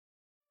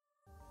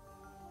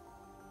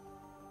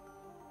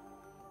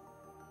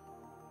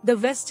The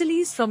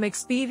Westerlies from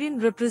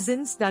Experion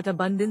represents that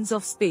abundance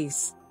of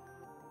space.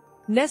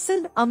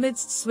 Nestled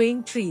amidst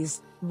swaying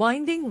trees,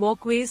 winding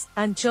walkways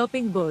and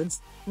chirping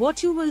birds,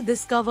 what you will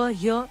discover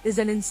here is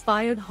an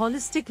inspired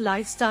holistic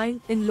lifestyle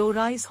in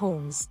low-rise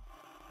homes.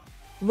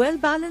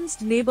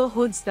 Well-balanced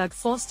neighborhoods that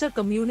foster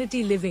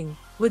community living,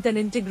 with an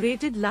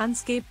integrated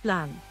landscape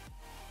plan.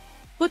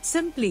 Put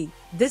simply,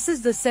 this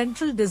is the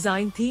central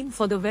design theme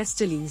for the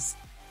Westerlies.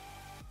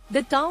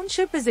 The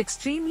township is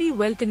extremely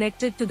well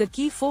connected to the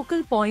key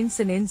focal points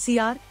in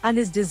NCR and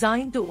is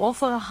designed to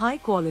offer a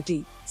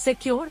high-quality,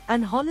 secure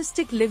and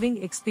holistic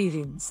living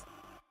experience.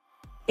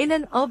 In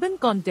an urban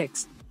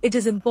context, it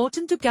is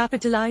important to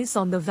capitalize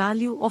on the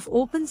value of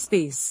open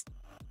space.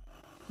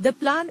 The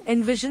plan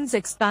envisions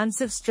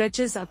expansive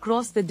stretches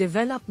across the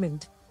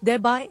development,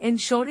 thereby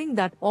ensuring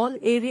that all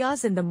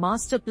areas in the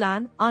master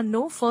plan are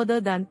no further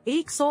than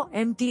 100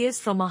 meters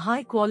from a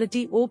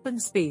high-quality open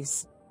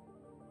space.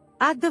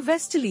 At the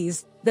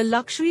Westerlies, the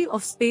luxury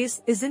of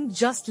space isn't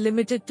just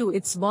limited to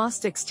its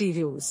vast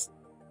exteriors.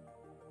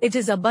 It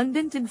is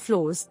abundant in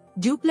floors,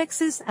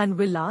 duplexes and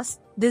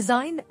villas,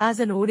 designed as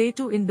an ode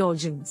to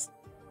indulgence.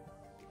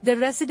 The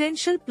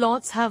residential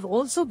plots have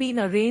also been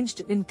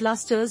arranged in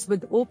clusters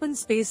with open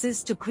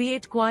spaces to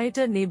create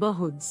quieter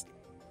neighborhoods.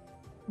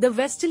 The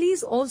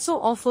Westerlies also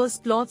offers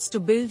plots to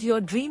build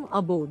your dream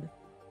abode.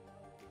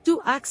 To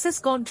access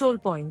control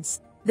points,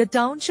 the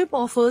township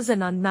offers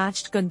an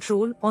unmatched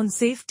control on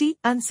safety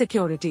and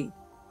security.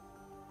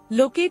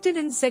 Located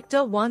in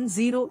Sector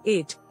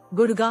 108,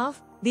 Gurgaon,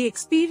 the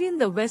Experion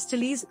The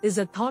Westerlies is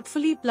a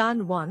thoughtfully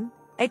planned one,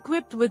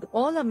 equipped with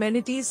all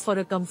amenities for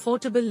a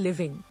comfortable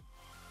living.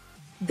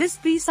 This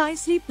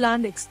precisely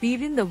planned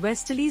Experion The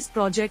Westerlies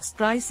project's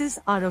prices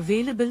are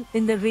available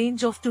in the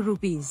range of ₹10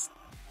 crore.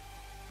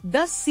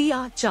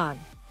 66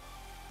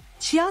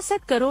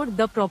 crore.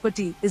 The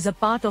property is a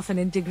part of an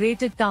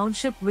integrated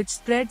township which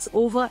spreads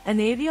over an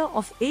area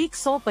of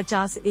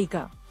 150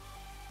 acres.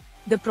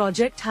 The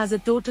project has a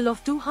total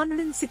of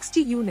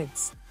 260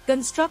 units,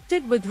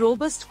 constructed with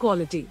robust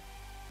quality.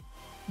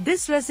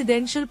 This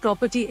residential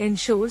property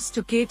ensures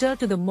to cater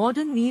to the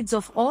modern needs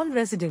of all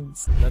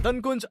residents.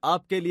 रतन कुंज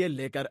आपके लिए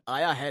लेकर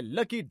आया है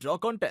lucky draw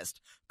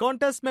contest.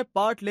 Contest में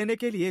part लेने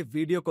के लिए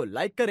video को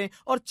लाइक करें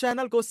और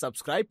चैनल को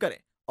सब्सक्राइब करें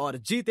और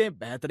जीतें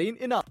बेहतरीन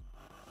इनाम।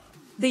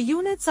 The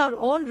units are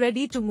all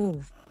ready to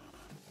move.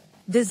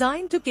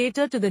 Designed to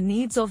cater to the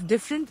needs of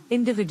different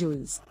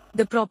individuals,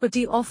 the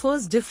property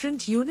offers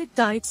different unit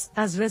types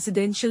as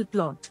residential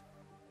plot.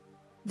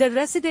 The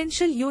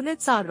residential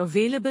units are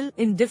available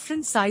in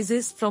different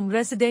sizes from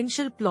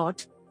residential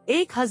plot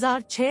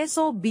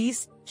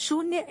 1620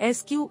 0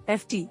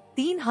 SQFT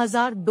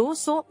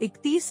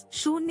 3231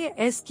 0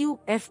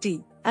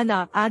 SQFT and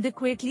are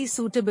adequately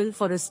suitable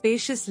for a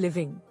spacious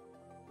living.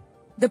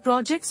 The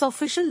project's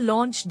official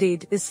launch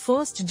date is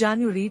 1st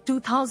January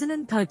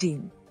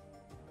 2013.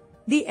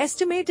 The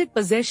estimated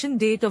possession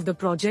date of the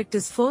project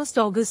is 1st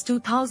August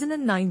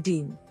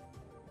 2019.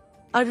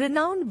 A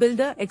renowned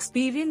builder,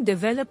 Experion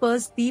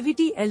Developers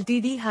Pvt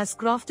Ltd, has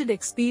crafted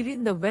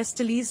Experion The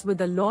Westerlies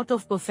with a lot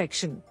of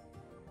perfection.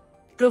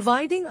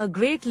 Providing a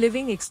great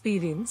living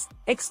experience,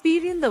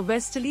 Experion The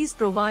Westerlies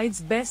provides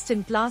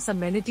best-in-class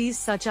amenities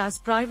such as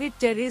private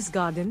terrace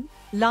garden,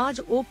 large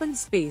open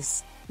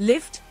space,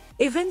 lift,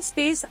 event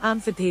space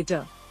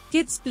amphitheatre,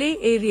 kids play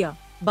area,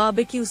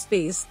 barbecue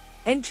space,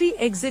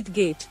 entry-exit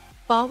gate,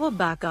 power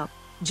backup,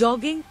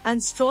 jogging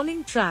and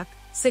strolling track,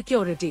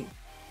 security.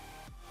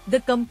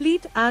 The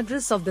complete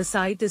address of the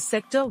site is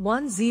Sector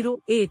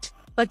 108,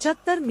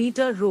 75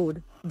 meter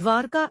road,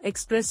 Dwarka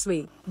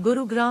Expressway,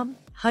 Gurugram,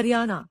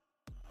 Haryana.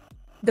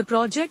 The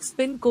project's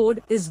PIN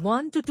code is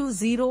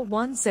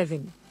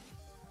 1222017.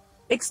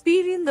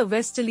 Experion The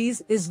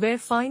Westerlies is where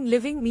fine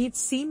living meets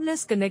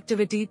seamless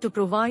connectivity to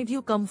provide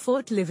you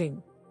comfort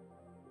living.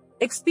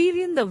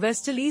 Experion The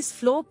Westerlies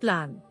floor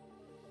plan.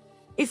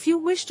 If you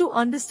wish to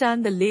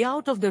understand the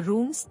layout of the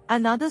rooms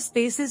and other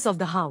spaces of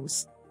the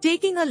house,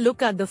 taking a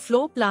look at the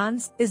floor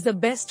plans is the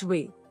best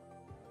way.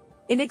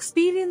 In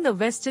Experion The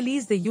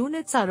Westerlies, the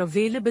units are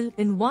available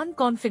in 1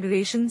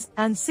 configurations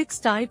and 6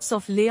 types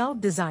of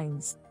layout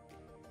designs.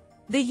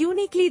 The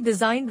uniquely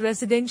designed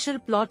residential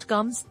plot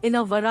comes in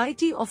a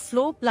variety of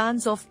floor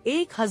plans of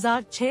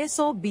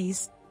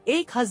 1620,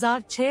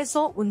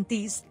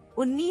 1629,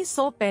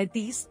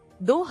 1935,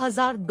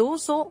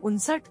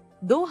 2259,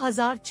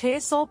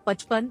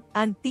 2655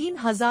 and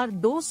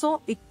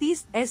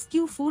 3231 sq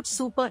ft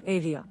super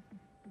area.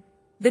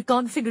 The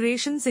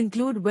configurations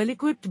include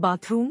well-equipped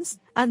bathrooms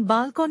and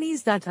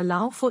balconies that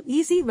allow for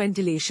easy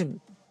ventilation.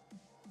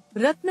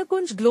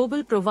 Ratnakunj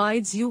Global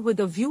provides you with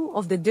a view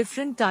of the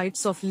different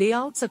types of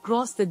layouts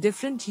across the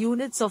different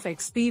units of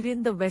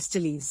Experion The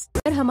Westerlies.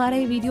 अगर हमारा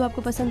ये video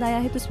आपको पसंद आया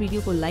है तो इस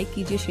video को लाइक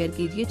कीजिए, शेयर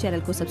कीजिए,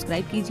 चैनल को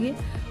सब्सक्राइब कीजिए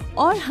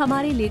और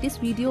हमारे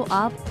लेटेस्ट वीडियो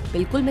आप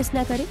बिल्कुल मिस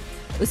ना करें,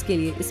 उसके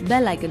लिए इस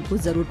बेल आइकन को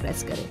जरूर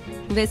प्रेस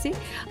करें। वैसे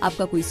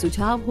आपका कोई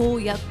सुझाव हो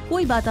या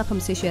कोई बात आप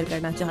हमसे शेयर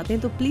करना चाहते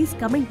हैं तो प्लीज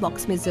कमेंट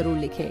बॉक्स में जरूर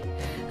लिखें।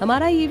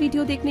 हमारा ये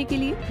वीडियो देखने के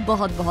लिए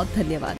बहुत बहुत धन्यवाद।